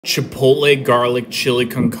Chipotle garlic chili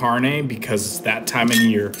con carne because it's that time of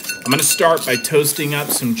year. I'm gonna start by toasting up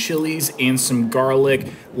some chilies and some garlic,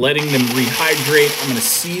 letting them rehydrate. I'm gonna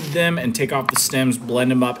seed them and take off the stems, blend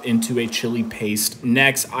them up into a chili paste.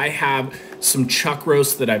 Next, I have some chuck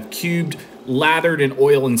roast that I've cubed, lathered in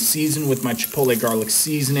oil and seasoned with my chipotle garlic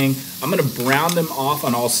seasoning. I'm gonna brown them off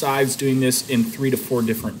on all sides, doing this in 3 to 4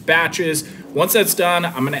 different batches. Once that's done,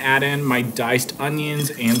 I'm gonna add in my diced onions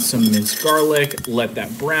and some minced garlic, let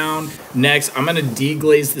that brown. Next, I'm gonna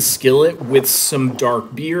deglaze the skillet with some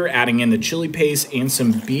dark beer, adding in the chili paste and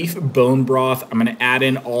some beef bone broth. I'm gonna add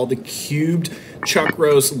in all the cubed chuck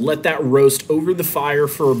roast, let that roast over the fire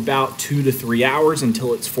for about 2 to 3 hours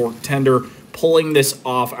until it's fork tender. Pulling this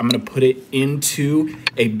off, I'm gonna put it into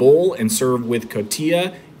a bowl and serve with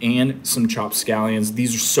cotija and some chopped scallions.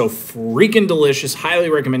 These are so freaking delicious. Highly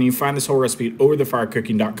recommend you find this whole recipe at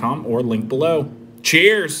overthefirecooking.com or link below.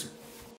 Cheers!